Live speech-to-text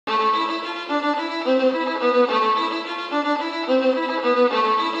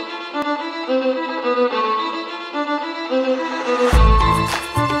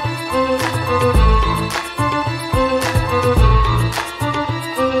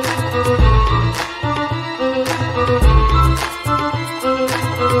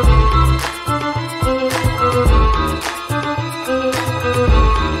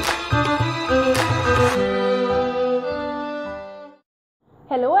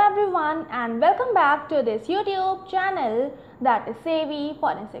everyone and welcome back to this YouTube channel that is Savvy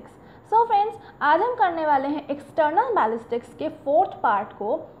Forensics. So friends, आज हम करने वाले हैं एक्सटर्नल बैलिस्टिक्स के फोर्थ पार्ट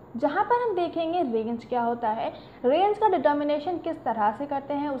को, जहाँ पर हम देखेंगे रेंज क्या होता है, रेंज का डिटर्मिनेशन किस तरह से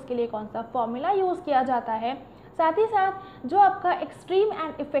करते हैं, उसके लिए कौन सा फॉर्मूला यूज़ किया जाता है, साथ ही साथ जो आपका एक्सट्रीम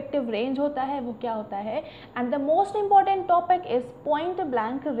एंड इफेक्टिव रेंज होता है वो क्या होता है, and the most important topic is point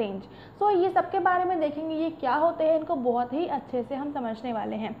blank range. सो ये सबके बारे में देखेंगे, ये क्या होते हैं, इनको बहुत ही अच्छे से हम समझने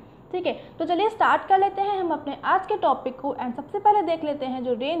वाले हैं. ठीक है, तो चलिए स्टार्ट कर लेते हैं हम अपने आज के टॉपिक को. एंड सबसे पहले देख लेते हैं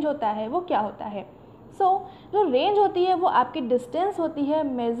जो रेंज होता है वो क्या होता है. जो रेंज होती है वो आपकी डिस्टेंस होती है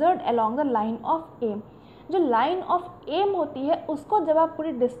measured along the line of M. जो लाइन ऑफ एम होती है उसको जब आप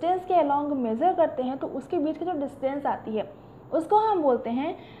पूरी डिस्टेंस के अलॉन्ग मेज़र करते हैं तो उसके बीच की जो डिस्टेंस आती है उसको हम बोलते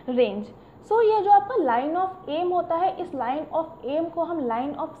हैं रेंज. ये जो आपका लाइन ऑफ एम होता है, इस लाइन ऑफ एम को हम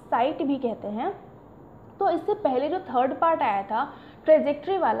लाइन ऑफ साइट भी कहते हैं. तो इससे पहले जो थर्ड पार्ट आया था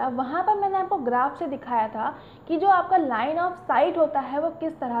ट्रेजेक्ट्री वाला, वहाँ पर मैंने आपको ग्राफ से दिखाया था कि जो आपका लाइन ऑफ साइट होता है वो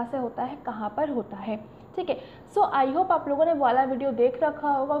किस तरह से होता है, कहाँ पर होता है. ठीक है, आई होप आप लोगों ने वो वाला वीडियो देख रखा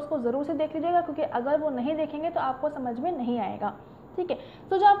होगा, उसको ज़रूर से देख लीजिएगा, क्योंकि अगर वो नहीं देखेंगे तो आपको समझ में नहीं आएगा. ठीक है,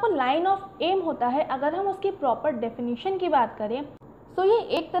 जो आपको लाइन ऑफ एम होता है, अगर हम उसकी प्रॉपर डेफिनेशन की बात करें ये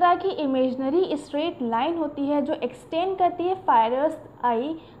एक तरह की इमेजनरी स्ट्रेट लाइन होती है जो एक्सटेंड करती है फायरर्स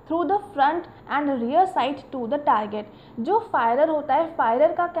आई through the front end rear side to the target. जो फायरर होता है,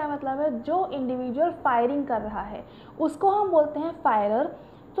 फायरर का क्या मतलब है, जो इंडिविजुअल फायरिंग कर रहा है उसको हम बोलते हैं फायरर.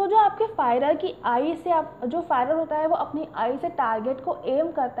 तो जो आपके फायरर की आई से जो फायरर होता है वो अपनी आई से टारगेट को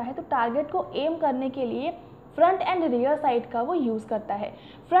एम करता है, तो टारगेट को एम करने के लिए फ्रंट एंड रियर साइड का वो यूज़ करता है.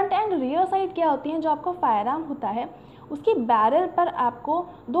 फ्रंट एंड रियर साइड क्या होती हैं, जो आपका फायर आर्म होता है उसकी बैरल पर आपको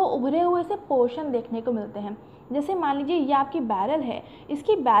दो उभरे हुए से पोर्शन देखने को मिलते हैं. जैसे मान लीजिए ये आपकी बैरल है,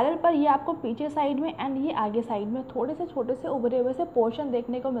 इसकी बैरल पर ये आपको पीछे साइड में एंड ये आगे साइड में थोड़े से छोटे से उभरे हुए से पोर्शन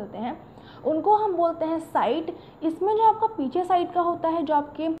देखने को मिलते हैं, उनको हम बोलते हैं साइट. इसमें जो आपका पीछे साइड का होता है, जो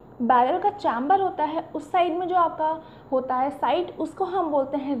आपके बैरल का चैम्बर होता है उस साइड में जो आपका होता है साइट, उसको हम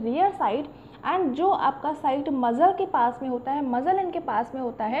बोलते हैं रियर साइड. एंड जो आपका साइट मज़ल के पास में होता है, मज़ल एंड के पास में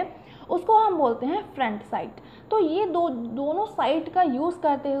होता है, उसको हम बोलते हैं फ्रंट साइट. तो ये दोनों साइट का यूज़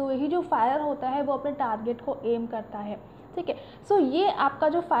करते हुए ही जो फायर होता है वो अपने टारगेट को एम करता है. ठीक है, ये आपका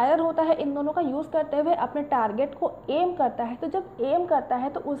जो फायर होता है इन दोनों का यूज़ करते हुए अपने टारगेट को एम करता है. तो जब एम करता है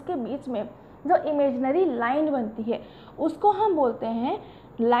तो उसके बीच में जो इमेजनरी लाइन बनती है उसको हम बोलते हैं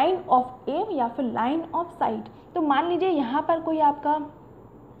लाइन ऑफ एम या फिर लाइन ऑफ साइट. तो मान लीजिए यहाँ पर कोई आपका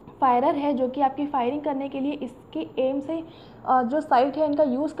फायरर है जो कि आपकी फायरिंग करने के लिए इसके एम से जो साइट है इनका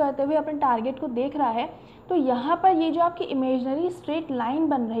यूज़ करते हुए अपने टारगेट को देख रहा है. तो यहाँ पर ये जो आपकी इमेजनरी स्ट्रेट लाइन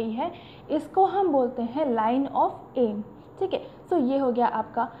बन रही है इसको हम बोलते हैं लाइन ऑफ एम. ठीक है, ये हो गया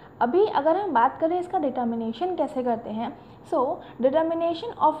आपका. अभी अगर हम बात करें इसका डिटर्मिनेशन कैसे करते हैं,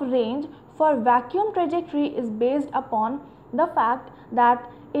 determination of range for vacuum trajectory is based upon the fact that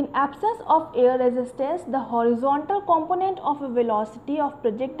in absence of air resistance the horizontal component of velocity of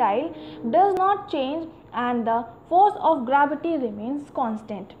projectile does not change and the force of gravity remains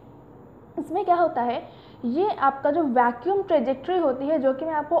constant. इसमें क्या होता है, ये आपका जो vacuum trajectory होती है जो कि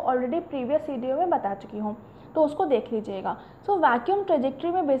मैं आपको ऑलरेडी प्रीवियस वीडियो में बता चुकी हूँ, तो उसको देख लीजिएगा. वैक्यूम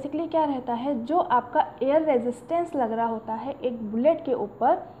ट्रेजेक्ट्री में बेसिकली क्या रहता है, जो आपका एयर रेजिस्टेंस लग रहा होता है एक बुलेट के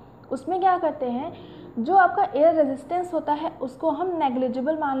ऊपर, उसमें क्या करते हैं, जो आपका एयर रेजिस्टेंस होता है उसको हम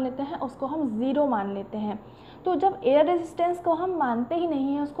नेग्लिजिबल मान लेते हैं, उसको हम ज़ीरो मान लेते हैं. तो जब एयर रेजिस्टेंस को हम मानते ही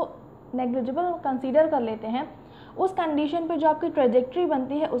नहीं हैं, उसको नेग्लिजिबल कंसीडर कर लेते हैं, उस कंडीशन पे जो आपकी ट्रेजेक्ट्री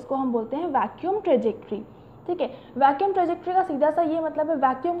बनती है उसको हम बोलते हैं वैक्यूम ट्रेजेक्ट्री. ठीक है, वैक्यूम ट्रेजेक्ट्री का सीधा सा ये मतलब है,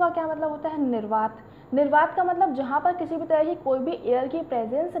 वैक्यूम का क्या मतलब होता है, निर्वात. निर्वात का मतलब जहाँ पर किसी भी तरह की कोई भी एयर की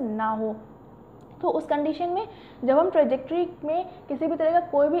प्रेजेंस ना हो. तो उस कंडीशन में जब हम ट्रेजेक्ट्री में किसी भी तरह का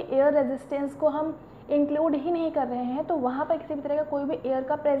कोई भी एयर रेजिस्टेंस को हम इंक्लूड ही नहीं कर रहे हैं, तो वहाँ पर किसी भी तरह का कोई भी एयर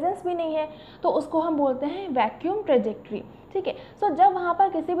का प्रेजेंस भी नहीं है, तो उसको हम बोलते हैं वैक्यूम ट्रेजेक्ट्री. ठीक है, जब वहाँ पर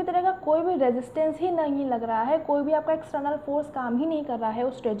किसी भी तरह का कोई भी रेजिस्टेंस ही नहीं लग रहा है, कोई भी आपका एक्सटर्नल फोर्स काम ही नहीं कर रहा है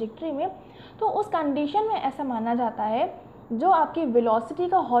उस ट्रेजेक्ट्री में, तो उस कंडीशन में ऐसा माना जाता है जो आपकी वेलोसिटी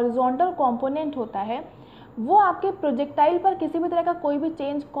का हॉरिजॉन्टल कंपोनेंट होता है वो आपके प्रोजेक्टाइल पर किसी भी तरह का कोई भी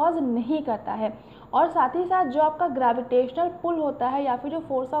चेंज कॉज नहीं करता है, और साथ ही साथ जो आपका ग्रेविटेशनल पुल होता है या फिर जो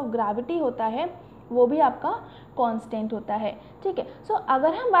फोर्स ऑफ ग्रेविटी होता है वो भी आपका कांस्टेंट होता है. ठीक है,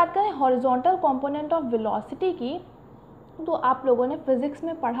 अगर हम बात करें हॉरिजॉन्टल कंपोनेंट ऑफ वेलोसिटी की, तो आप लोगों ने फिज़िक्स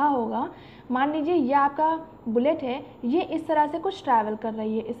में पढ़ा होगा. मान लीजिए ये आपका बुलेट है, ये इस तरह से कुछ ट्रैवल कर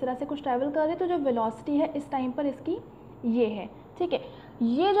रही है, इस तरह से कुछ ट्रैवल कर रही है, तो जो वेलोसिटी है इस टाइम पर इसकी ये है. ठीक है,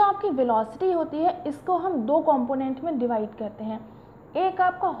 ये जो आपकी वेलोसिटी होती है इसको हम दो कंपोनेंट में डिवाइड करते हैं. एक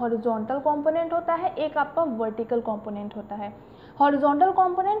आपका हॉरिजॉन्टल कंपोनेंट होता है, एक आपका वर्टिकल कंपोनेंट होता है. हॉरिजॉन्टल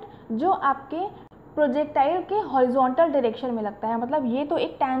कंपोनेंट जो आपके प्रोजेक्टाइल के हॉरिजॉन्टल डायरेक्शन में लगता है, मतलब ये तो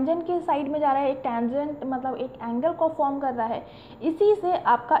एक टैंजेंट के साइड में जा रहा है, एक टैंजेंट मतलब एक एंगल को फॉर्म कर रहा है, इसी से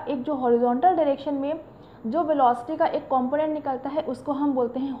आपका एक जो हॉरिजॉन्टल डायरेक्शन में जो वेलोसिटी का एक कंपोनेंट निकलता है उसको हम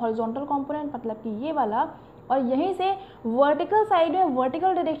बोलते हैं हॉरिजॉन्टल कंपोनेंट, मतलब कि ये वाला। और यहीं से वर्टिकल साइड में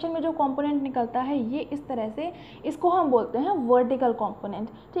वर्टिकल डायरेक्शन में जो कंपोनेंट निकलता है ये इस तरह से, इसको हम बोलते हैं वर्टिकल कंपोनेंट,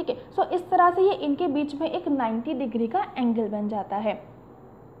 ठीक है। सो इस तरह से ये इनके बीच में एक 90 डिग्री का एंगल बन जाता है।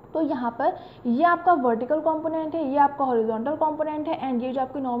 तो यहाँ पर ये आपका वर्टिकल कंपोनेंट है, ये आपका हॉरिजॉन्टल कंपोनेंट है, एंड ये जो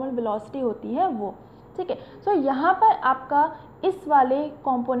आपकी नॉर्मल वेलोसिटी होती है वो, ठीक है। सो यहाँ पर आपका इस वाले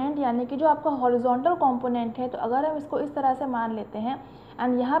कंपोनेंट यानी कि जो आपका हॉरिजॉन्टल कंपोनेंट है, तो अगर हम इसको इस तरह से मान लेते हैं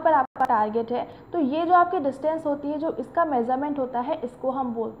एंड यहाँ पर आपका टारगेट है, तो ये जो आपकी डिस्टेंस होती है, जो इसका मेजरमेंट होता है, इसको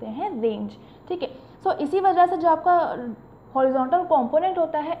हम बोलते हैं रेंज, ठीक है। सो इसी वजह से जो आपका हॉरिजॉन्टल कंपोनेंट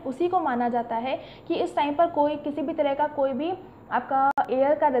होता है उसी को माना जाता है कि इस टाइम पर कोई किसी भी तरह का कोई भी आपका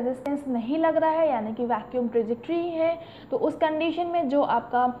एयर का रेजिस्टेंस नहीं लग रहा है, यानी कि वैक्यूम ट्रेजेक्ट्री है, तो उस कंडीशन में जो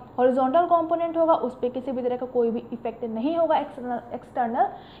आपका हॉरिजॉन्टल कंपोनेंट होगा उस पर किसी भी तरह का कोई भी इफेक्ट नहीं होगा, एक्सटर्नल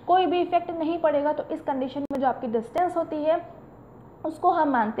कोई भी इफेक्ट नहीं पड़ेगा। तो इस कंडीशन में जो आपकी डिस्टेंस होती है उसको हम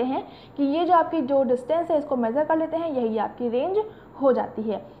मानते हैं कि ये जो आपकी जो डिस्टेंस है इसको मेज़र कर लेते हैं, यही आपकी रेंज हो जाती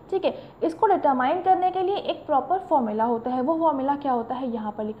है, ठीक है। इसको डिटरमाइन करने के लिए एक प्रॉपर फॉर्मूला होता है, वो फॉर्मूला क्या होता है,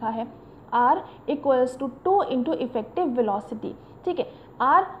 यहाँ पर लिखा है R equals to 2 into effective velocity, ठीक है।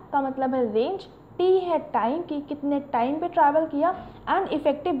 R का मतलब है रेंज, T है टाइम की कितने टाइम पे ट्रैवल किया, एंड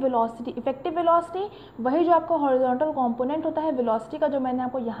इफेक्टिव वेलोसिटी वही जो आपका हॉरिजॉन्टल कंपोनेंट होता है वेलोसिटी का, जो मैंने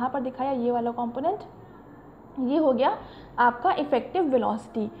आपको यहाँ पर दिखाया ये वाला कंपोनेंट, ये हो गया आपका इफेक्टिव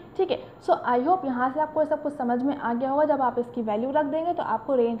वेलोसिटी, ठीक है। सो आई होप यहाँ से आपको सब कुछ समझ में आ गया होगा। जब आप इसकी वैल्यू रख देंगे तो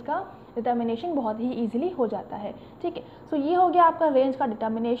आपको रेंज का डिटर्मिनेशन बहुत ही इजीली हो जाता है, ठीक है। सो ये हो गया आपका रेंज का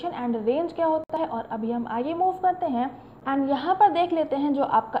डिटर्मिनेशन एंड रेंज क्या होता है। और अभी हम आगे मूव करते हैं एंड यहाँ पर देख लेते हैं जो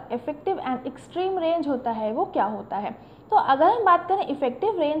आपका इफेक्टिव एंड एक्सट्रीम रेंज होता है वो क्या होता है। तो अगर हम बात करें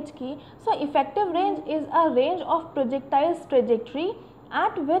इफेक्टिव रेंज की, so effective range is a range of projectiles trajectory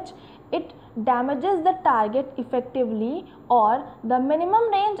eight which it damages the target effectively, or the minimum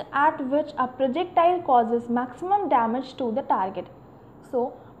range at which a projectile causes maximum damage to the target. So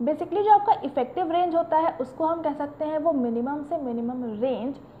basically जो आपका effective range होता है उसको हम कह सकते हैं वो मिनिमम से मिनिमम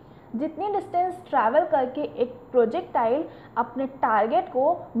रेंज, जितनी डिस्टेंस ट्रैवल करके एक प्रोजेक्टाइल अपने टारगेट को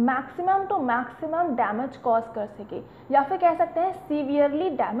maximum to maximum damage cause कर सके, या फिर कह सकते हैं सीवियरली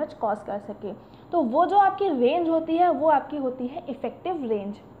डैमेज कॉज कर सके। तो वो जो आपकी रेंज होती है वो आपकी होती है इफेक्टिव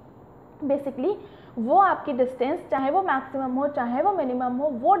रेंज। बेसिकली वो आपकी डिस्टेंस, चाहे वो मैक्सिमम हो चाहे वो मिनिमम हो,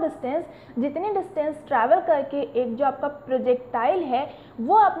 वो डिस्टेंस जितनी डिस्टेंस ट्रैवल करके एक जो आपका प्रोजेक्टाइल है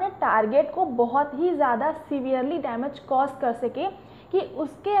वो अपने टारगेट को बहुत ही ज़्यादा सीवियरली डैमेज कॉज कर सके, कि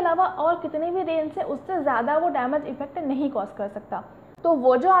उसके अलावा और कितनी भी रेंज से उससे ज़्यादा वो डैमेज इफेक्ट नहीं कॉज कर सकता। तो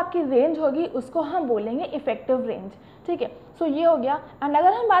वो जो आपकी रेंज होगी उसको हम बोलेंगे इफेक्टिव रेंज, ठीक है। सो ये हो गया। एंड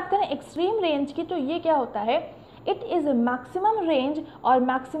अगर हम बात करें एक्सट्रीम रेंज की, तो ये क्या होता है, it is a maximum range or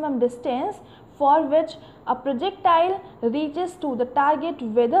maximum distance for which a projectile reaches to the target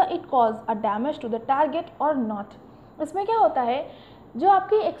whether it cause a damage to the target or not। इसमें क्या होता है, जो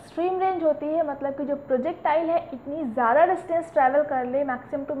आपकी एक्सट्रीम रेंज होती है, मतलब कि जो प्रोजेक्टाइल है इतनी ज़्यादा डिस्टेंस ट्रैवल कर ले,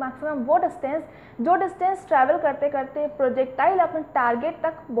 मैक्सिमम टू मैक्सिमम वो डिस्टेंस, जो डिस्टेंस ट्रैवल करते करते प्रोजेक्टाइल अपने टारगेट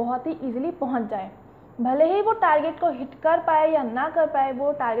तक बहुत ही ईजिली पहुंच जाए, भले ही वो टारगेट को हिट कर पाए या ना कर पाए,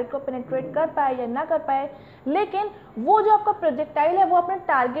 वो टारगेट को पेनिट्रेट कर पाए या ना कर पाए, लेकिन वो जो आपका प्रोजेक्टाइल है वो अपने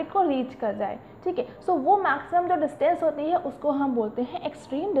टारगेट को रीच कर जाए, ठीक है। सो वो मैक्सिमम जो डिस्टेंस होती है उसको हम बोलते हैं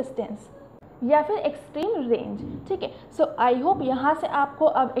एक्सट्रीम डिस्टेंस या फिर एक्सट्रीम रेंज, ठीक है। सो आई होप यहाँ से आपको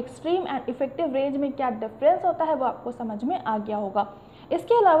अब एक्सट्रीम एंड इफेक्टिव रेंज में क्या डिफरेंस होता है वो आपको समझ में आ गया होगा।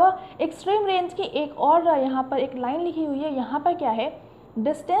 इसके अलावा एक्सट्रीम रेंज की एक और यहाँ पर एक लाइन लिखी हुई है, यहाँ पर क्या है,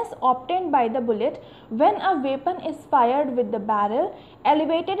 distance obtained by the bullet when a weapon is fired with the barrel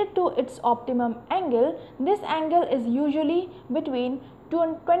elevated to its optimum angle. This angle is usually between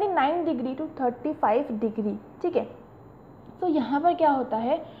 29 degree to 35 degree, ठीक है। तो यहाँ पर क्या होता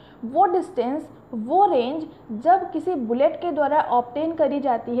है, वो डिस्टेंस, वो रेंज जब किसी बुलेट के द्वारा ऑब्टेन करी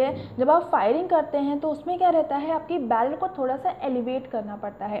जाती है, जब आप फायरिंग करते हैं तो उसमें क्या रहता है, आपकी बैरल को थोड़ा सा एलिवेट करना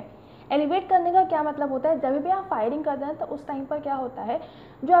पड़ता है। एलिवेट करने का क्या मतलब होता है, जब भी आप फायरिंग करते हैं तो उस टाइम पर क्या होता है,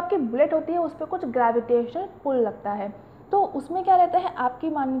 जो आपकी बुलेट होती है उस पर कुछ ग्रेविटेशनल पुल लगता है। तो उसमें क्या रहता है, आपकी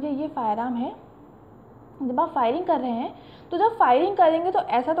मान लीजिए ये फायर आर्म है, जब आप फायरिंग कर रहे हैं तो जब फायरिंग करेंगे तो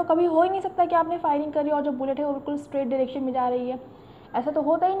ऐसा तो कभी हो ही नहीं सकता कि आपने फायरिंग करी और जो बुलेट है वो बिल्कुल स्ट्रेट डायरेक्शन में जा रही है, ऐसा तो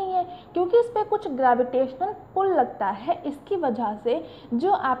होता ही नहीं है, क्योंकि इस पर कुछ ग्रेविटेशनल पुल लगता है। इसकी वजह से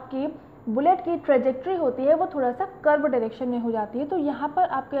जो आपकी बुलेट की ट्रेजेक्ट्री होती है वो थोड़ा सा कर्व डायरेक्शन में हो जाती है। तो यहाँ पर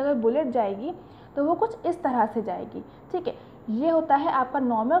आपकी अगर बुलेट जाएगी तो वो कुछ इस तरह से जाएगी, ठीक है। ये होता है आपका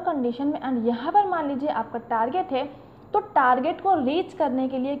नॉर्मल कंडीशन में। एंड यहाँ पर मान लीजिए आपका टारगेट है, तो टारगेट को रीच करने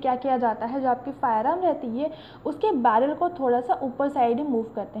के लिए क्या किया जाता है, जो आपकी फायर आर्म रहती है उसके बैरल को थोड़ा सा ऊपर साइड में मूव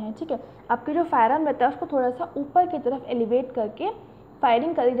करते हैं, ठीक है। आपकी जो फायर आर्म रहता है उसको थोड़ा सा ऊपर की तरफ एलिवेट करके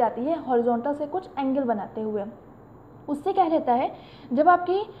फायरिंग करी जाती है हॉरिजॉन्टल से कुछ एंगल बनाते हुए। उससे क्या रहता है, जब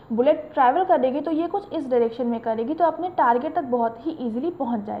आपकी बुलेट ट्रैवल करेगी तो ये कुछ इस डायरेक्शन में करेगी, तो अपने टारगेट तक बहुत ही ईजिली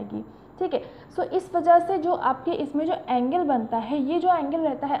पहुंच जाएगी, ठीक है। सो इस वजह से जो आपके इसमें जो एंगल बनता है, ये जो एंगल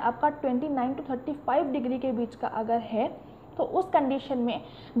रहता है आपका 29 to 35 डिग्री के बीच का अगर है, तो उस कंडीशन में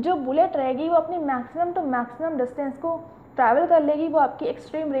जो बुलेट रहेगी वो अपनी मैक्सिमम टू मैक्सिमम डिस्टेंस को ट्रैवल कर लेगी, वो आपकी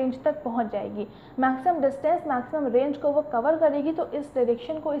एक्सट्रीम रेंज तक पहुंच जाएगी। मैक्सिमम डिस्टेंस, मैक्सिमम रेंज को वो कवर करेगी, तो इस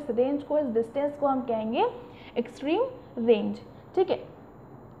डायरेक्शन को, इस रेंज को, इस डिस्टेंस को हम कहेंगे एक्सट्रीम रेंज, ठीक है।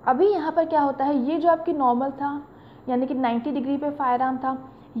 अभी यहाँ पर क्या होता है, ये जो आपकी नॉर्मल था यानी कि 90 डिग्री पे फायर आर्म था,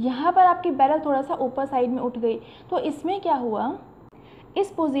 यहाँ पर आपकी बैरल थोड़ा सा ऊपर साइड में उठ गई, तो इसमें क्या हुआ,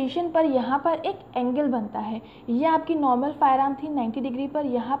 इस पोजीशन पर यहाँ पर एक एंगल बनता है। ये आपकी नॉर्मल फायर आर्म थी 90 डिग्री पर,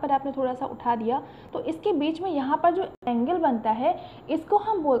 यहाँ पर आपने थोड़ा सा उठा दिया, तो इसके बीच में यहाँ पर जो एंगल बनता है इसको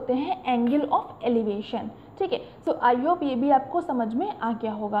हम बोलते हैं एंगल ऑफ एलिवेशन, ठीक है। सो आई होप ये भी आपको समझ में आ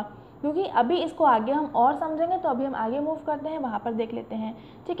गया होगा, क्योंकि अभी इसको आगे हम और समझेंगे, तो अभी हम आगे मूव करते हैं, वहाँ पर देख लेते हैं,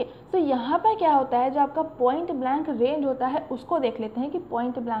 ठीक है। तो यहाँ पर क्या होता है, जो आपका पॉइंट ब्लैंक रेंज होता है उसको देख लेते हैं कि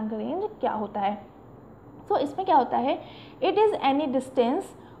पॉइंट ब्लैंक रेंज क्या होता है। तो इसमें क्या होता है, it is any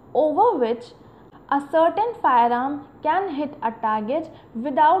distance over which a certain fire arm can hit a target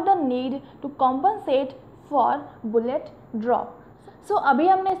without the need to compensate for bullet drop. सो अभी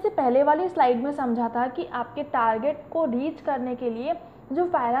हमने इससे पहले वाली स्लाइड में समझा था कि आपके टारगेट को रीच करने के लिए जो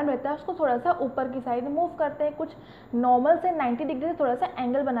फायर आर्म रहता है उसको थोड़ा सा ऊपर की साइड मूव करते हैं, कुछ नॉर्मल से 90 डिग्री से थोड़ा सा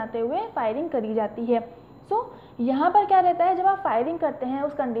एंगल बनाते हुए फायरिंग करी जाती है। सो यहाँ पर क्या रहता है, जब आप फायरिंग करते हैं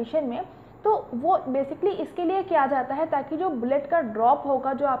उस कंडीशन में, तो वो बेसिकली इसके लिए किया जाता है ताकि जो बुलेट का ड्रॉप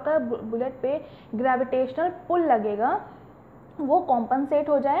होगा, जो आपका बुलेट पे ग्रेविटेशनल पुल लगेगा, वो कॉम्पनसेट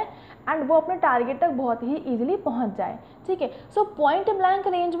हो जाए एंड वो अपने टारगेट तक बहुत ही ईजिली पहुंच जाए, ठीक है। सो पॉइंट ब्लैंक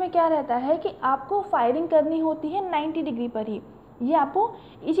रेंज में क्या रहता है कि आपको फायरिंग करनी होती है 90 डिग्री पर ही, ये आपको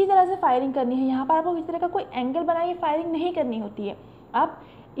इसी तरह से फायरिंग करनी है। यहाँ पर आपको किसी तरह का कोई एंगल बनाइए फायरिंग नहीं करनी होती है, आप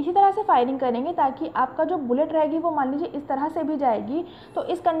इसी तरह से फायरिंग करेंगे ताकि आपका जो बुलेट रहेगी वो मान लीजिए इस तरह से भी जाएगी। तो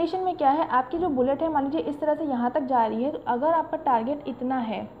इस कंडीशन में क्या है, आपकी जो बुलेट है मान लीजिए इस तरह से यहाँ तक जा रही है, तो अगर आपका टारगेट इतना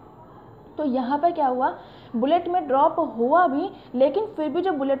है तो यहाँ पर क्या हुआ, बुलेट में ड्रॉप हुआ भी, लेकिन फिर भी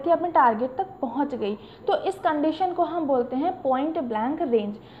जो बुलेट थी अपने टारगेट तक पहुँच गई। तो इस कंडीशन को हम बोलते हैं पॉइंट ब्लैंक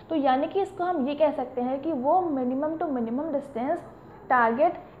रेंज। तो यानी कि इसको हम ये कह सकते हैं कि वो minimum to minimum distance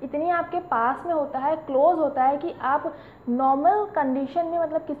target इतनी आपके पास में होता है, क्लोज होता है कि आप नॉर्मल कंडीशन में,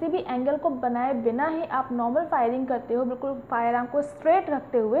 मतलब किसी भी एंगल को बनाए बिना ही आप नॉर्मल फायरिंग करते हो, बिल्कुल फायर आर्म को स्ट्रेट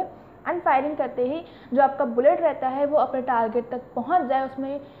रखते हुए एंड फायरिंग करते ही जो आपका बुलेट रहता है वो अपने टारगेट तक पहुंच जाए,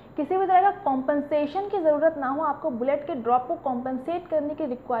 उसमें किसी भी तरह का कॉम्पनसेशन की ज़रूरत ना हो, आपको बुलेट के ड्रॉप को कॉम्पनसेट करने की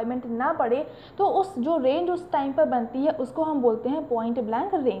रिक्वायरमेंट ना पड़े, तो उस जो रेंज उस टाइम पर बनती है उसको हम बोलते हैं पॉइंट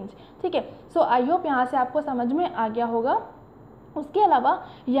ब्लैंक रेंज, ठीक है। सो आई होप यहाँ से आपको समझ में आ गया होगा। उसके अलावा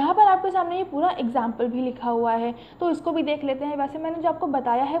यहाँ पर आपके सामने ये पूरा एग्जाम्पल भी लिखा हुआ है, तो इसको भी देख लेते हैं। वैसे मैंने जो आपको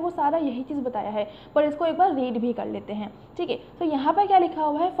बताया है वो सारा यही चीज़ बताया है, पर इसको एक बार रीड भी कर लेते हैं, ठीक है। तो यहाँ पर क्या लिखा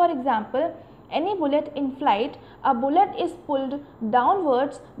हुआ है, for example any bullet in flight, a bullet is pulled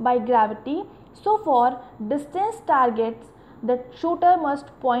downwards by gravity, so for distance targets the shooter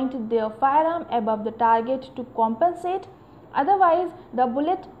must point their firearm above the target to compensate, otherwise the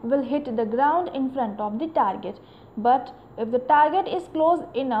bullet will hit the ground in front of the target, but if the target is close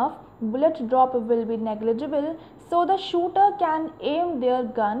enough bullet drop will be negligible, so the shooter can aim their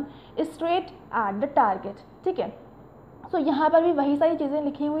gun straight at the target, ठीक है। सो यहाँ पर भी वही सारी चीज़ें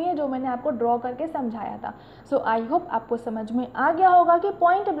लिखी हुई हैं जो मैंने आपको ड्रॉ करके समझाया था। सो आई होप आपको समझ में आ गया होगा कि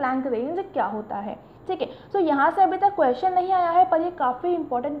पॉइंट ब्लैंक रेंज क्या होता है, ठीक है। सो यहाँ से अभी तक क्वेश्चन नहीं आया है, पर ये काफ़ी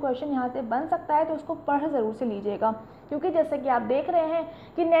इंपॉर्टेंट क्वेश्चन यहाँ से बन सकता है, तो उसको पढ़ ज़रूर से लीजिएगा, क्योंकि जैसे कि आप देख रहे हैं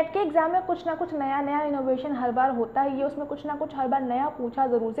कि नेट के एग्जाम में कुछ ना कुछ नया इनोवेशन हर बार होता है, ये उसमें कुछ ना कुछ हर बार नया पूछा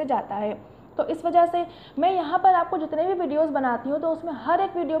ज़रूर से जाता है। तो इस वजह से मैं यहाँ पर आपको जितने भी वीडियोस बनाती हूँ तो उसमें हर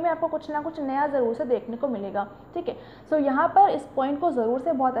एक वीडियो में आपको कुछ ना कुछ नया ज़रूर से देखने को मिलेगा, ठीक है। सो यहाँ पर इस पॉइंट को ज़रूर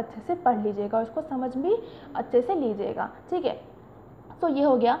से बहुत अच्छे से पढ़ लीजिएगा, उसको समझ भी अच्छे से लीजिएगा, ठीक है। तो ये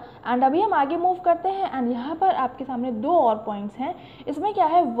हो गया एंड अभी हम आगे मूव करते हैं एंड यहाँ पर आपके सामने दो और पॉइंट्स हैं। इसमें क्या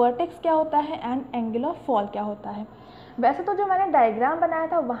है, वर्टेक्स क्या होता है एंड एंगल ऑफ फॉल क्या होता है। वैसे तो जो मैंने डायग्राम बनाया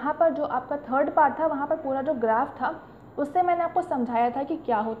था वहाँ पर जो आपका थर्ड पार्ट था वहाँ पर पूरा जो ग्राफ था उससे मैंने आपको समझाया था कि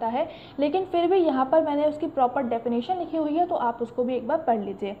क्या होता है, लेकिन फिर भी यहाँ पर मैंने उसकी प्रॉपर डेफिनेशन लिखी हुई है, तो आप उसको भी एक बार पढ़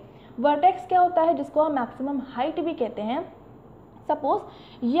लीजिए। वर्टेक्स क्या होता है, जिसको हम मैक्सिमम हाइट भी कहते हैं,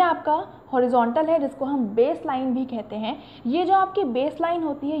 सपोज़ ये आपका हॉरिजॉन्टल है जिसको हम बेस लाइन भी कहते हैं। ये जो आपकी बेस लाइन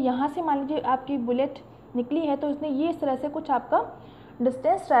होती है, यहाँ से मान लीजिए आपकी बुलेट निकली है तो इसने ये इस तरह से कुछ आपका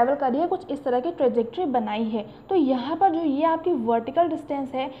डिस्टेंस ट्रैवल करी है, कुछ इस तरह की ट्रेजेक्ट्री बनाई है। तो यहाँ पर जो ये आपकी वर्टिकल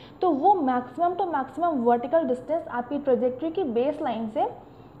डिस्टेंस है तो वो maximum to maximum vertical distance आपकी ट्रेजेक्ट्री की बेस लाइन से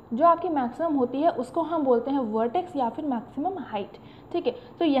जो आपकी मैक्सिमम होती है उसको हम बोलते हैं वर्टेक्स या फिर मैक्सिमम हाइट। ठीक है,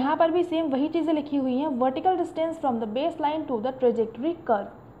 तो यहाँ पर भी सेम वही चीज़ें लिखी हुई हैं, vertical distance from the base line to the trajectory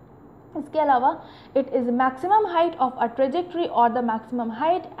curve. इसके अलावा it is maximum height of a trajectory और the maximum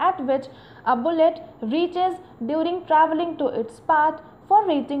height eight which a bullet reaches during travelling to its path for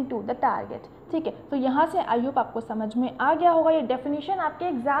reaching to the target. ठीक है, तो यहाँ से I hope आपको समझ में आ गया होगा। ये डेफिनेशन आपके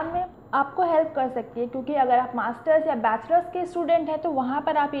एग्जाम में आपको हेल्प कर सकती है, क्योंकि अगर आप मास्टर्स या बैचलर्स के स्टूडेंट हैं तो वहाँ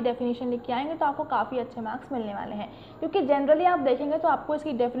पर आप ये डेफिनेशन लिख के आएंगे तो आपको काफ़ी अच्छे मार्क्स मिलने वाले हैं, क्योंकि जनरली आप देखेंगे तो आपको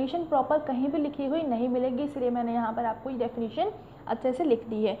इसकी डेफिनेशन प्रॉपर कहीं भी लिखी हुई नहीं मिलेगी, इसलिए मैंने यहाँ पर आपको ये डेफिनेशन अच्छे से लिख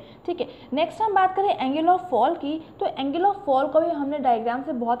दी है। ठीक है, नेक्स्ट हम बात करें एंगल ऑफ फॉल की। तो एंगल ऑफ फॉल को भी हमने डायग्राम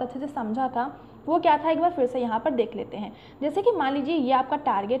से बहुत अच्छे से समझा था। वो क्या था, एक बार फिर से यहाँ पर देख लेते हैं। जैसे कि मान लीजिए ये आपका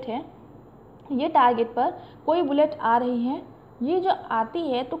टारगेट है, ये टारगेट पर कोई बुलेट आ रही है, ये जो आती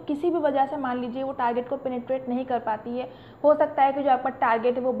है तो किसी भी वजह से मान लीजिए वो टारगेट को पेनिट्रेट नहीं कर पाती है। हो सकता है कि जो आपका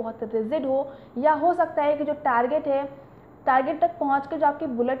टारगेट है वो बहुत रिजिड हो, या हो सकता है कि जो टारगेट है, टारगेट तक पहुँच के जो आपकी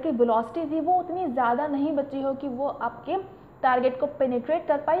बुलेट की वेलोसिटी थी वो उतनी ज़्यादा नहीं बची हो कि वो आपके टारगेट को पेनिट्रेट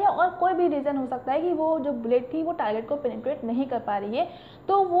कर पाए, और कोई भी रीज़न हो सकता है कि वो जो बुलेट थी वो टारगेट को पेनिट्रेट नहीं कर पा रही है।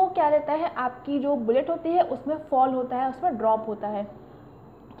 तो वो क्या रहता है, आपकी जो बुलेट होती है उसमें फॉल होता है, उसमें ड्रॉप होता है।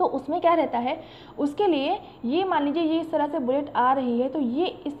 तो उसमें क्या रहता है, उसके लिए ये मान लीजिए ये इस तरह से बुलेट आ रही है तो ये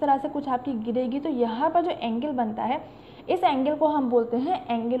इस तरह से कुछ आपकी गिरेगी, तो यहाँ पर जो एंगल बनता है इस एंगल को हम बोलते हैं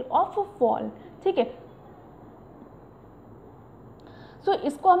एंगल ऑफ फॉल। ठीक है, सो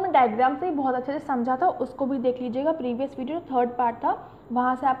इसको हमने डायग्राम से ही बहुत अच्छे से समझा था, उसको भी देख लीजिएगा। प्रीवियस वीडियो थर्ड पार्ट था,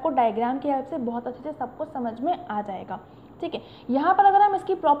 वहाँ से आपको डायग्राम की हेल्प से बहुत अच्छे से सब कुछ समझ में आ जाएगा। ठीक है, यहाँ पर अगर हम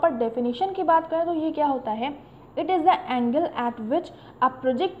इसकी प्रॉपर डेफिनेशन की बात करें तो ये क्या होता है, it is the angle at which a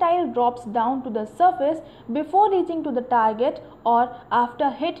projectile drops down to the surface before reaching to the target or after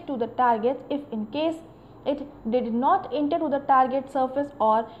hit to the target if in case it did not enter to the target surface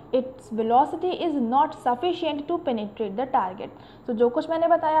or its velocity is not sufficient to penetrate the target। so जो कुछ मैंने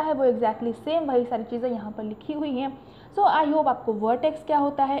बताया है वो exactly same वही सारी चीज़ें यहाँ पर लिखी हुई हैं। so I hope आपको वर्टेक्स क्या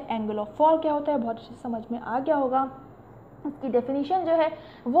होता है, एंगल ऑफ फॉल क्या होता है बहुत अच्छे से समझ में आ गया होगा। इसकी डेफिनेशन जो है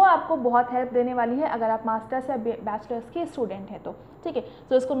वो आपको बहुत हेल्प देने वाली है अगर आप मास्टर्स या बैचलर्स के स्टूडेंट हैं तो। ठीक है,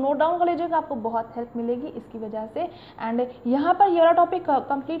 तो इसको नोट डाउन कर लीजिएगा, आपको बहुत हेल्प मिलेगी इसकी वजह से। एंड यहाँ पर ये वाला टॉपिक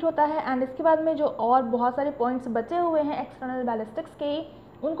कंप्लीट होता है, एंड इसके बाद में जो और बहुत सारे पॉइंट्स बचे हुए हैं एक्सटर्नल बैलिस्टिक्स के,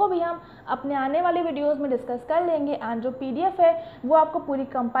 उनको भी हम अपने आने वाले वीडियोस में डिस्कस कर लेंगे। एंड जो पीडीएफ है वो आपको पूरी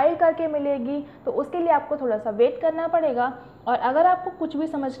कंपाइल करके मिलेगी, तो उसके लिए आपको थोड़ा सा वेट करना पड़ेगा। और अगर आपको कुछ भी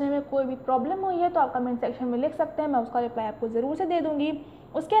समझने में कोई भी प्रॉब्लम हुई है तो आप कमेंट सेक्शन में लिख सकते हैं, मैं उसका रिप्लाई आपको ज़रूर से दे दूँगी।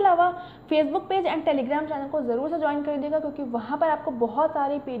 उसके अलावा Facebook page and Telegram channel को ज़रूर से ज्वाइन कर दीजिएगा, क्योंकि वहाँ पर आपको बहुत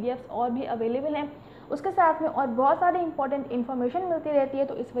सारी पीडीएफ्स और भी अवेलेबल हैं, उसके साथ में और बहुत सारी इंपॉर्टेंट इन्फॉर्मेशन मिलती रहती है,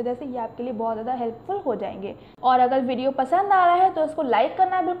 तो इस वजह से ये आपके लिए बहुत ज़्यादा हेल्पफुल हो जाएंगे। और अगर वीडियो पसंद आ रहा है तो इसको लाइक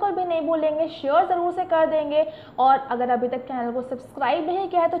करना बिल्कुल भी नहीं भूलेंगे, शेयर ज़रूर से कर देंगे, और अगर अभी तक चैनल को सब्सक्राइब नहीं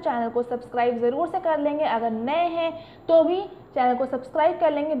किया है तो चैनल को सब्सक्राइब ज़रूर से कर लेंगे। अगर नए हैं तो भी चैनल को सब्सक्राइब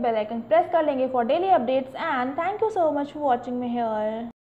कर लेंगे, बेल आइकन प्रेस कर लेंगे for daily updates. And thank you so much for watching me here.